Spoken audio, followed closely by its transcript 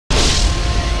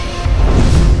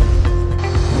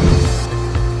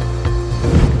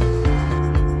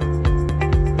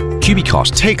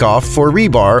Cubicost Takeoff for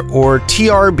rebar, or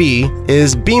TRB,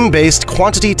 is BIM-based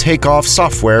quantity takeoff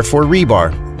software for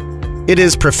rebar. It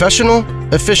is professional,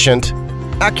 efficient,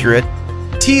 accurate.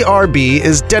 TRB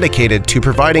is dedicated to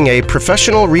providing a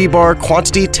professional rebar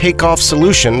quantity takeoff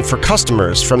solution for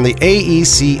customers from the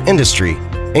AEC industry,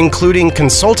 including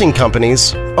consulting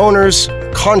companies, owners,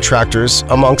 contractors,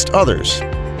 amongst others.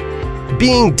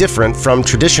 Being different from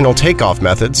traditional takeoff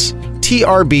methods,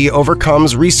 TRB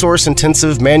overcomes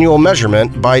resource-intensive manual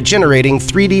measurement by generating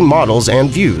 3D models and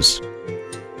views.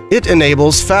 It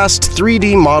enables fast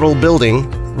 3D model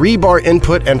building, rebar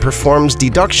input, and performs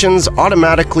deductions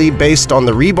automatically based on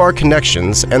the rebar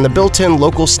connections and the built-in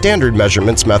local standard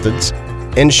measurements methods,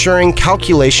 ensuring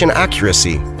calculation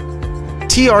accuracy.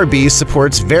 TRB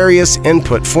supports various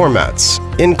input formats,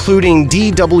 including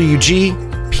DWG,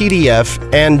 PDF,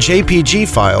 and JPG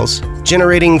files,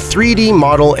 generating 3D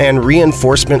model and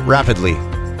reinforcement rapidly.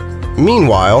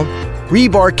 Meanwhile,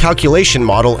 rebar calculation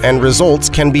model and results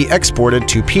can be exported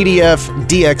to PDF,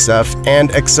 DXF,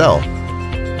 and Excel.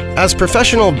 As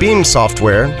professional BIM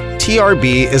software,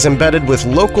 TRB is embedded with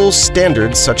local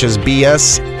standards such as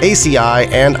BS, ACI,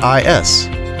 and IS.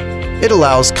 It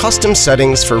allows custom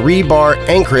settings for rebar,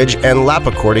 anchorage, and lap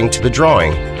according to the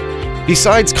drawing.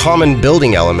 Besides common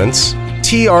building elements,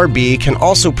 TRB can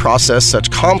also process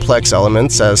such complex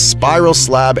elements as spiral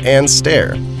slab and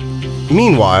stair.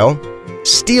 Meanwhile,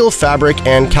 steel fabric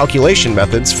and calculation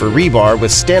methods for rebar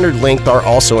with standard length are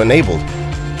also enabled,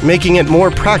 making it more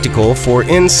practical for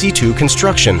in situ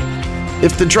construction.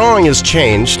 If the drawing is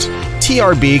changed,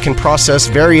 TRB can process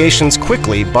variations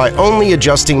quickly by only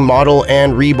adjusting model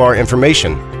and rebar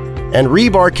information, and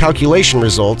rebar calculation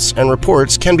results and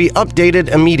reports can be updated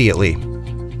immediately.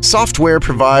 Software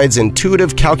provides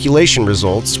intuitive calculation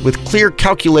results with clear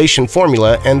calculation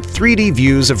formula and 3D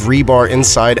views of rebar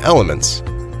inside elements.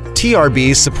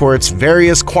 TRB supports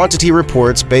various quantity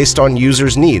reports based on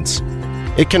users' needs.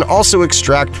 It can also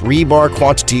extract rebar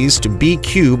quantities to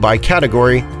BQ by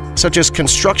category, such as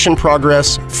construction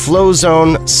progress, flow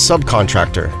zone,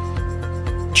 subcontractor.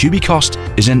 Cubicost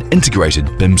is an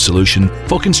integrated BIM solution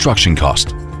for construction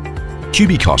cost.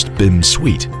 Cubicost BIM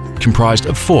Suite, comprised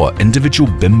of 4 individual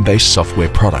BIM-based software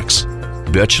products,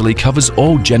 virtually covers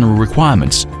all general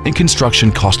requirements in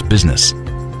construction cost business.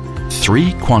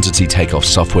 3 quantity takeoff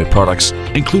software products,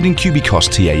 including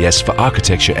Cubicost TAS for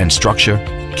architecture and structure,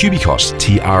 Cubicost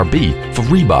TRB for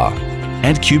rebar,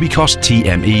 and Cubicost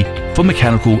TME for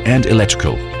mechanical and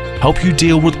electrical, help you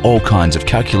deal with all kinds of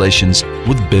calculations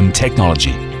with BIM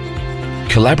technology.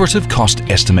 Collaborative cost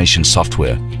estimation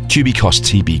software, Cubicost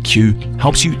TBQ,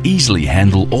 helps you easily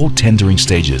handle all tendering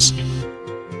stages.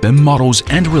 BIM models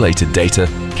and related data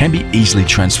can be easily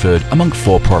transferred among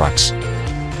 4 products,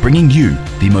 bringing you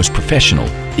the most professional,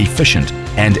 efficient,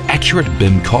 and accurate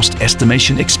BIM cost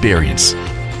estimation experience.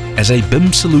 As a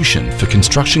BIM solution for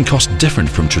construction cost different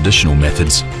from traditional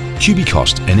methods,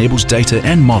 Cubicost enables data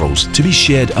and models to be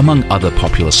shared among other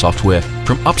popular software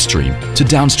from upstream to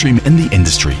downstream in the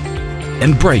industry.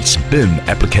 Embrace BIM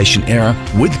application era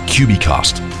with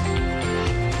Cubicost.